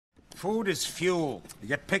Food is fuel. You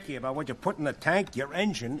get picky about what you put in the tank, your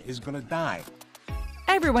engine is gonna die.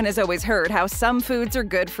 Everyone has always heard how some foods are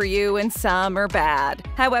good for you and some are bad.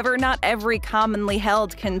 However, not every commonly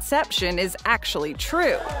held conception is actually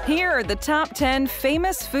true. Here are the top 10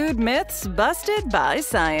 famous food myths busted by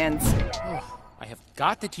science. I have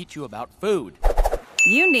got to teach you about food.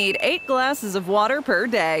 You need 8 glasses of water per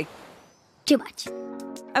day. Too much.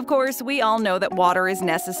 Of course, we all know that water is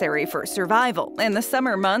necessary for survival. In the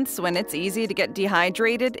summer months, when it's easy to get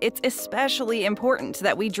dehydrated, it's especially important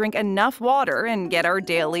that we drink enough water and get our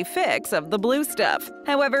daily fix of the blue stuff.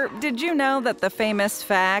 However, did you know that the famous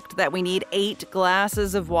fact that we need 8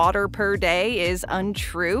 glasses of water per day is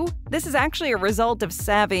untrue? This is actually a result of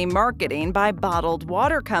savvy marketing by bottled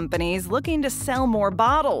water companies looking to sell more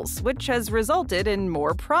bottles, which has resulted in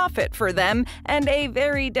more profit for them and a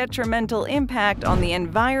very detrimental impact on the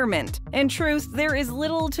environment. In truth, there is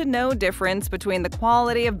little to no difference between the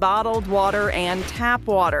quality of bottled water and tap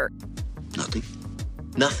water.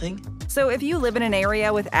 Nothing? So if you live in an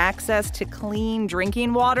area with access to clean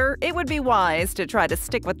drinking water, it would be wise to try to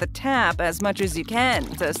stick with the tap as much as you can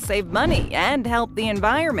to save money and help the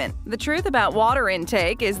environment. The truth about water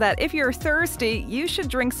intake is that if you're thirsty, you should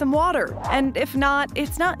drink some water. And if not,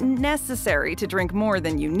 it's not necessary to drink more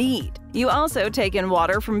than you need. You also take in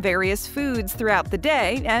water from various foods throughout the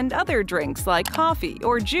day and other drinks like coffee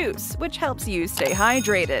or juice, which helps you stay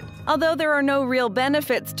hydrated. Although there are no real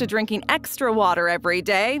benefits to drinking extra water every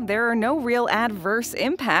day, there are no real adverse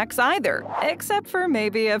impacts either, except for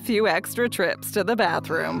maybe a few extra trips to the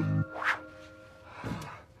bathroom.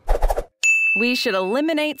 We should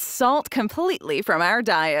eliminate salt completely from our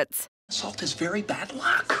diets. Salt is very bad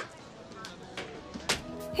luck.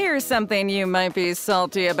 Here's something you might be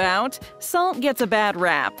salty about. Salt gets a bad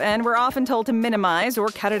rap, and we're often told to minimize or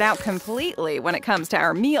cut it out completely when it comes to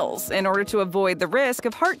our meals in order to avoid the risk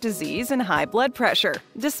of heart disease and high blood pressure.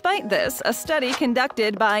 Despite this, a study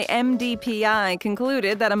conducted by MDPI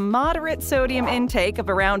concluded that a moderate sodium intake of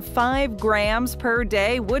around 5 grams per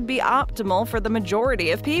day would be optimal for the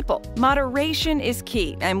majority of people. Moderation is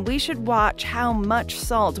key, and we should watch how much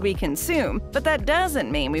salt we consume, but that doesn't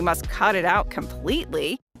mean we must cut it out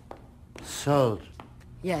completely. Salt.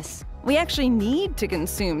 Yes. We actually need to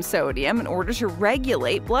consume sodium in order to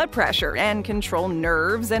regulate blood pressure and control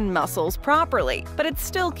nerves and muscles properly, but it's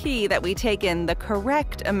still key that we take in the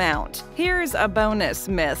correct amount. Here's a bonus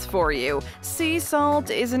myth for you. Sea salt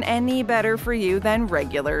isn't any better for you than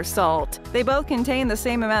regular salt. They both contain the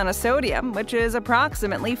same amount of sodium, which is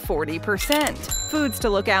approximately 40%. Foods to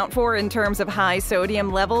look out for in terms of high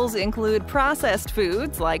sodium levels include processed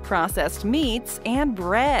foods like processed meats and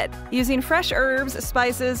bread. Using fresh herbs,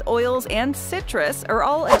 spices, oils, and citrus are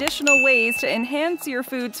all additional ways to enhance your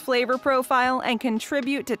food's flavor profile and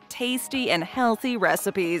contribute to tasty and healthy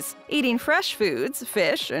recipes. Eating fresh foods,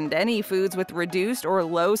 fish, and any foods with reduced or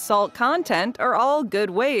low salt content are all good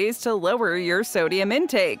ways to lower your sodium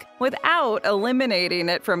intake without eliminating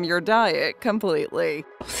it from your diet completely.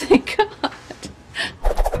 Thank God.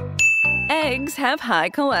 Eggs have high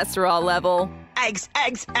cholesterol level. Eggs,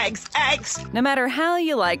 eggs, eggs, eggs! No matter how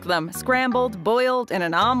you like them, scrambled, boiled, in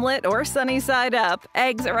an omelet, or sunny side up,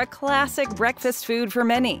 eggs are a classic breakfast food for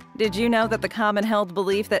many. Did you know that the common held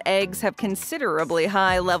belief that eggs have considerably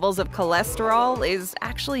high levels of cholesterol is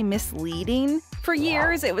actually misleading? For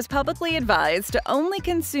years, it was publicly advised to only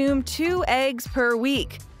consume 2 eggs per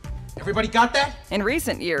week. Everybody got that? In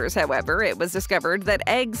recent years, however, it was discovered that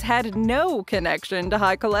eggs had no connection to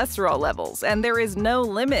high cholesterol levels, and there is no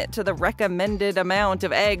limit to the recommended amount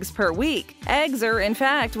of eggs per week. Eggs are, in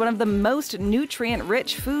fact, one of the most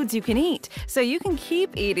nutrient-rich foods you can eat, so you can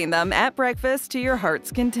keep eating them at breakfast to your heart's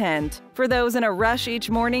content. For those in a rush each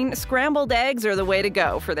morning, scrambled eggs are the way to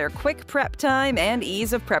go for their quick prep time and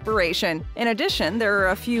ease of preparation. In addition, there are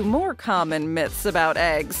a few more common myths about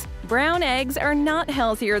eggs. Brown eggs are not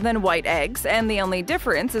healthier than white eggs, and the only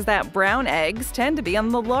difference is that brown eggs tend to be on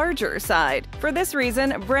the larger side. For this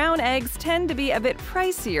reason, brown eggs tend to be a bit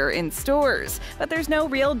pricier in stores, but there's no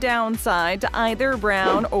real downside to either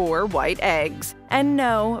brown or white eggs. And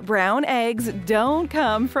no, brown eggs don't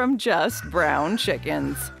come from just brown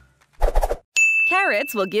chickens.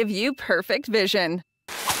 Carrots will give you perfect vision.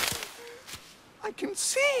 I can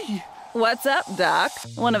see! What's up, Doc?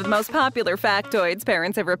 One of the most popular factoids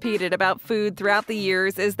parents have repeated about food throughout the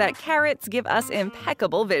years is that carrots give us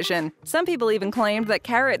impeccable vision. Some people even claimed that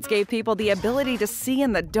carrots gave people the ability to see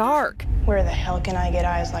in the dark. Where the hell can I get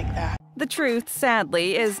eyes like that? The truth,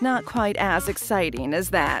 sadly, is not quite as exciting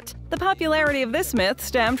as that. The popularity of this myth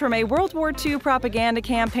stemmed from a World War II propaganda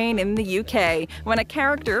campaign in the UK, when a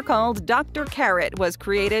character called Dr. Carrot was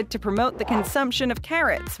created to promote the consumption of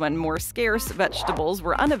carrots when more scarce vegetables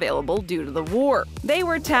were unavailable due to the war. They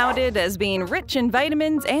were touted as being rich in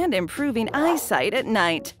vitamins and improving eyesight at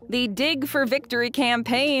night. The Dig for Victory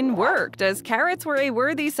campaign worked, as carrots were a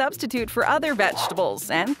worthy substitute for other vegetables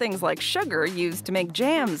and things like sugar used to make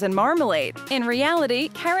jams and marmalade. In reality,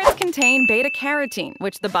 carrots contain beta-carotene,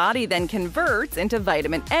 which the body then converts into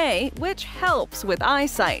vitamin A, which helps with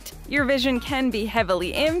eyesight. Your vision can be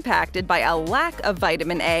heavily impacted by a lack of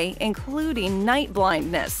vitamin A, including night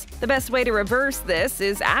blindness. The best way to reverse this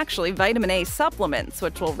is actually vitamin A supplements,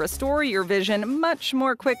 which will restore your vision much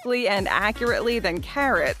more quickly and accurately than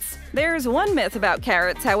carrots. There's one myth about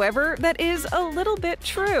carrots, however, that is a little bit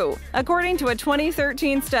true. According to a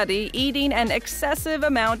 2013 study, eating an excessive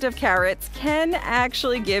amount of carrots can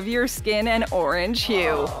actually give your skin an orange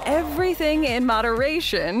hue. Everything in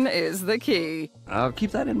moderation is the key. I'll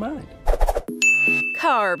keep that in mind.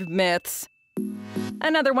 Carb myths.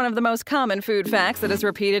 Another one of the most common food facts that is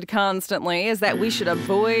repeated constantly is that we should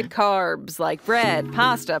avoid carbs like bread,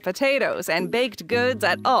 pasta, potatoes, and baked goods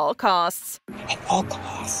at all costs. At all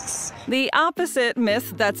costs. The opposite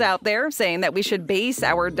myth that's out there, saying that we should base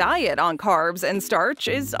our diet on carbs and starch,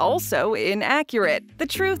 is also inaccurate. The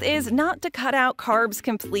truth is not to cut out carbs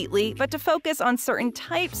completely, but to focus on certain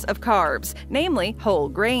types of carbs, namely whole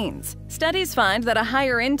grains. Studies find that a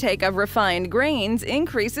higher intake of refined grains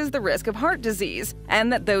increases the risk of heart disease,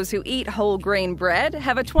 and that those who eat whole grain bread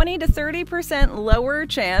have a 20 to 30% lower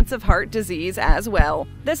chance of heart disease as well.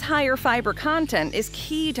 This higher fiber content is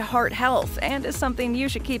key to heart health and is something you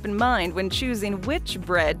should keep in mind when choosing which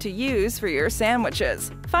bread to use for your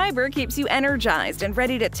sandwiches. Fiber keeps you energized and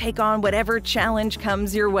ready to take on whatever challenge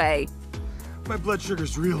comes your way. My blood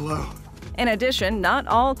sugar's real low. In addition, not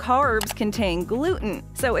all carbs contain gluten,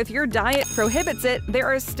 so if your diet prohibits it, there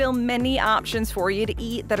are still many options for you to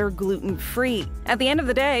eat that are gluten-free. At the end of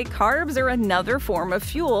the day, carbs are another form of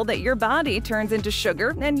fuel that your body turns into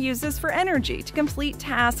sugar and uses for energy to complete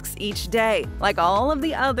tasks each day, like all of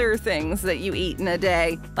the other things that you eat in a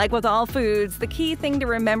day. Like with all foods, the key thing to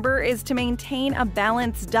remember is to maintain a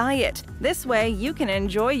balanced diet. This way, you can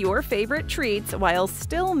enjoy your favorite treats while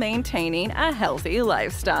still maintaining a healthy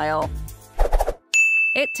lifestyle.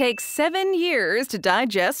 It takes 7 years to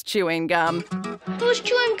digest chewing gum. Who's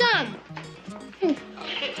chewing gum?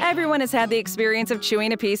 Everyone has had the experience of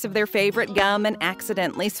chewing a piece of their favorite gum and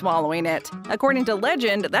accidentally swallowing it. According to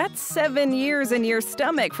legend, that's 7 years in your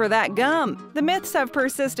stomach for that gum. The myths have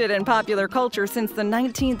persisted in popular culture since the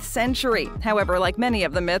 19th century. However, like many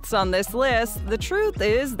of the myths on this list, the truth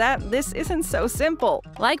is that this isn't so simple.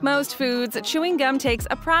 Like most foods, chewing gum takes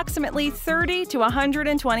approximately 30 to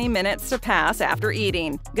 120 minutes to pass after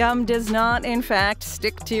eating. Gum does not, in fact,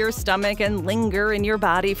 stick to your stomach and linger in your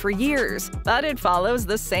body for years, but it follows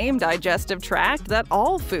the same digestive tract that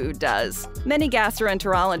all food does. Many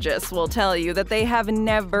gastroenterologists will tell you that they have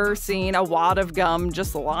never seen a wad of gum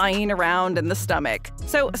just lying around in the stomach.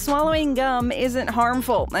 So swallowing gum isn't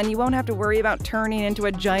harmful, and you won't have to worry about turning into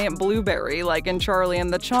a giant blueberry like in Charlie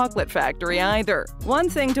and the Chocolate Factory either. One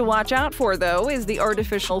thing to watch out for, though, is the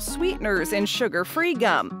artificial sweeteners in sugar-free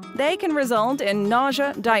gum. They can result in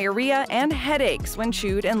nausea, diarrhea, and headaches when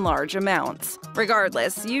chewed in large amounts.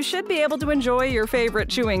 Regardless, you should be able to enjoy your favorite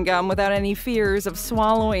chewing gum without any fears of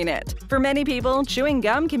swallowing it. For many people, chewing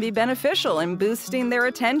gum can be beneficial in boosting their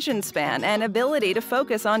attention span and ability to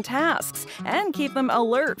focus on tasks and keep them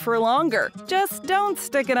alert for longer. Just don't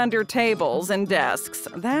stick it under tables and desks.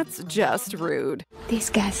 That's just rude.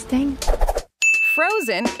 Disgusting.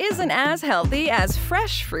 Frozen isn't as healthy as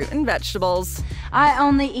fresh fruit and vegetables. I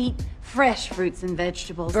only eat fresh fruits and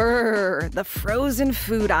vegetables. Brr, the frozen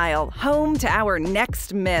food aisle, home to our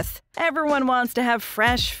next myth. Everyone wants to have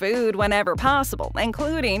fresh food whenever possible,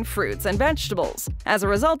 including fruits and vegetables. As a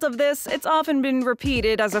result of this, it's often been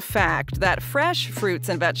repeated as a fact that fresh fruits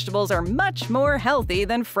and vegetables are much more healthy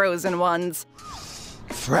than frozen ones.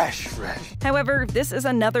 Fresh. However, this is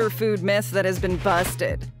another food myth that has been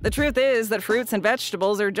busted. The truth is that fruits and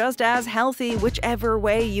vegetables are just as healthy whichever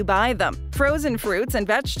way you buy them. Frozen fruits and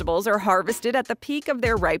vegetables are harvested at the peak of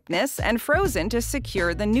their ripeness and frozen to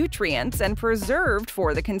secure the nutrients and preserved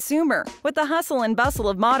for the consumer. With the hustle and bustle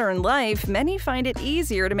of modern life, many find it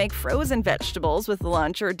easier to make frozen vegetables with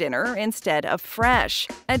lunch or dinner instead of fresh.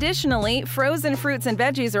 Additionally, frozen fruits and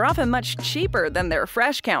veggies are often much cheaper than their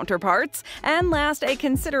fresh counterparts and last a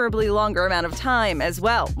considerably longer amount of time as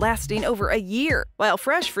well, lasting over a year, while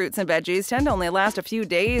fresh fruits and veggies tend to only last a few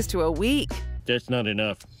days to a week. That's not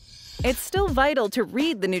enough. It's still vital to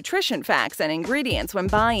read the nutrition facts and ingredients when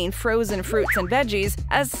buying frozen fruits and veggies,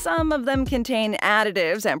 as some of them contain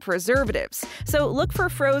additives and preservatives. So look for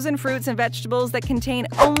frozen fruits and vegetables that contain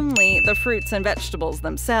only the fruits and vegetables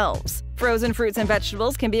themselves. Frozen fruits and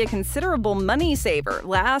vegetables can be a considerable money saver,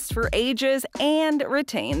 last for ages, and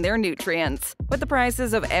retain their nutrients. With the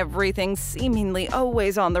prices of everything seemingly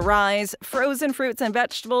always on the rise, frozen fruits and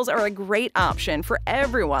vegetables are a great option for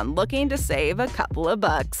everyone looking to save a couple of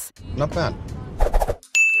bucks. Not bad.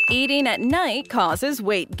 Eating at night causes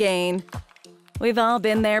weight gain. We've all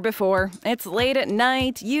been there before. It's late at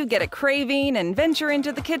night, you get a craving, and venture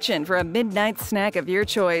into the kitchen for a midnight snack of your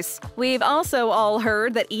choice. We've also all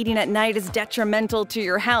heard that eating at night is detrimental to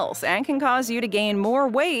your health and can cause you to gain more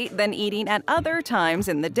weight than eating at other times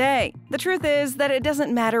in the day. The truth is that it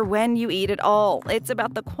doesn't matter when you eat at all. It's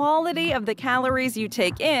about the quality of the calories you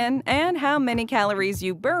take in and how many calories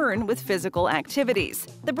you burn with physical activities.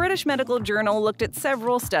 The British Medical Journal looked at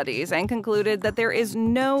several studies and concluded that there is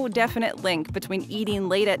no definite link between eating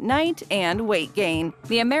late at night and weight gain.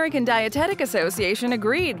 The American Dietetic Association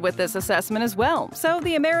agreed with this assessment as well, so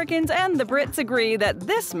the Americans and the Brits agree that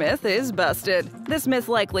this myth is busted. This myth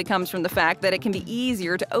likely comes from the fact that it can be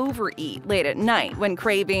easier to overeat late at night when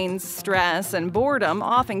cravings, stress, and boredom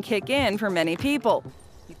often kick in for many people.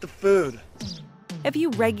 Eat the food. If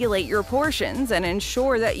you regulate your portions and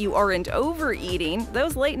ensure that you aren't overeating,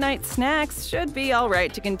 those late-night snacks should be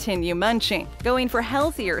alright to continue munching. Going for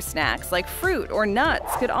healthier snacks like fruit or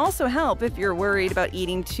nuts could also help if you're worried about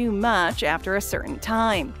eating too much after a certain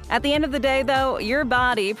time. At the end of the day, though, your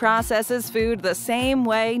body processes food the same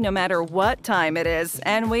way no matter what time it is,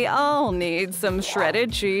 and we all need some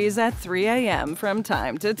shredded cheese at 3 a.m. from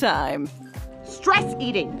time to time. Stress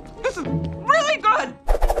eating. This is really good.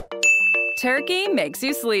 Turkey makes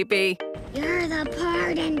you sleepy. You're the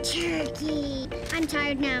pardon turkey. I'm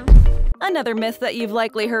tired now. Another myth that you've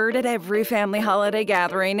likely heard at every family holiday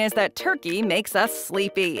gathering is that turkey makes us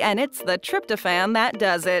sleepy, and it's the tryptophan that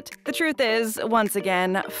does it. The truth is, once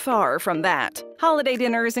again, far from that. Holiday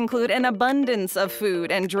dinners include an abundance of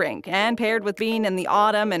food and drink, and paired with being in the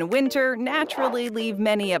autumn and winter, naturally leave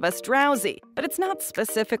many of us drowsy. But it's not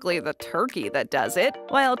specifically the turkey that does it.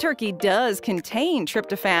 While turkey does contain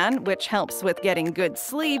tryptophan, which helps with getting good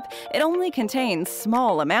sleep, it only contains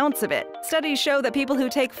small amounts of it. Studies show that people who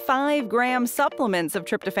take 5-gram supplements of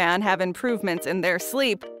tryptophan have improvements in their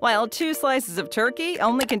sleep, while 2 slices of turkey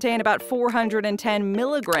only contain about 410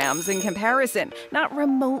 milligrams in comparison, not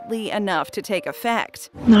remotely enough to take effect.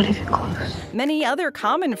 Not even close. Many other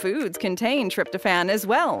common foods contain tryptophan as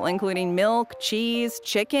well, including milk, cheese,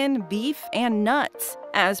 chicken, beef, and nuts.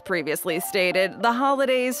 As previously stated, the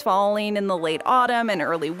holidays falling in the late autumn and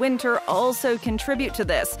early winter also contribute to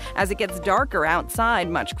this, as it gets darker outside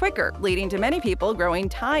much quicker, leading to many people growing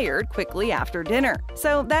tired quickly after dinner.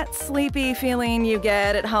 So that sleepy feeling you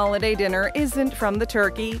get at holiday dinner isn't from the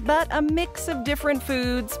turkey, but a mix of different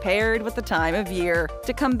foods paired with the time of year.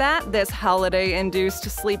 To combat this holiday-induced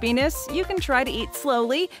sleepiness, you can try to eat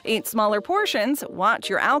slowly, eat smaller portions, watch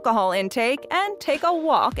your alcohol intake, and take a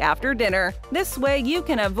walk after dinner. This way you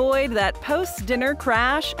can avoid that post-dinner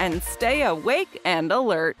crash and stay awake and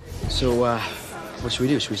alert. So, what should we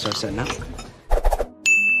do? Should we start setting up?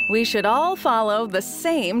 We should all follow the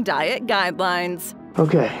same diet guidelines.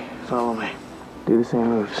 Okay, follow me. Do the same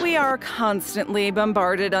moves. We are constantly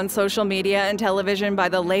bombarded on social media and television by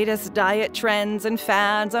the latest diet trends and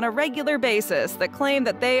fads on a regular basis that claim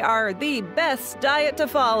that they are the best diet to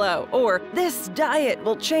follow, or this diet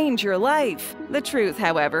will change your life. The truth,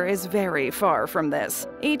 however, is very far from this.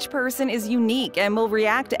 Each person is unique and will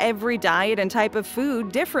react to every diet and type of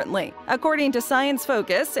food differently. According to Science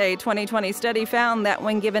Focus, a 2020 study found that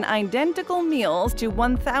when given identical meals to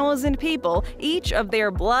 1,000 people, each of their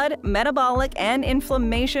blood, metabolic, and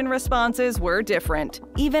inflammation responses were different.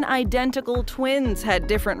 Even identical twins had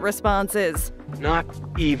different responses. Not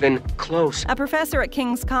even close. A professor at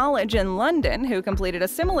King's College in London who completed a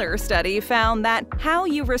similar study found that how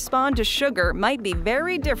you respond to sugar might be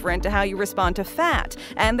very different to how you respond to fat,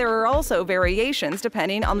 and there are also variations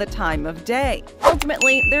depending on the time of day.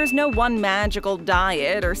 Ultimately, there's no one magical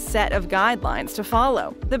diet or set of guidelines to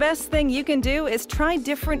follow. The best thing you can do is try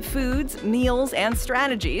different foods, meals, and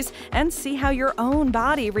strategies and see how your own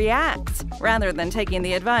body reacts, rather than taking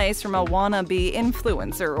the advice from a wannabe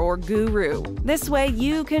influencer or guru. This way,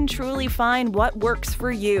 you can truly find what works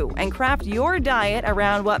for you and craft your diet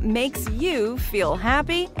around what makes you feel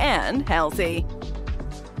happy and healthy.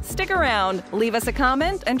 Stick around, leave us a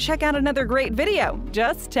comment, and check out another great video.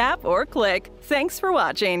 Just tap or click. Thanks for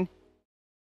watching.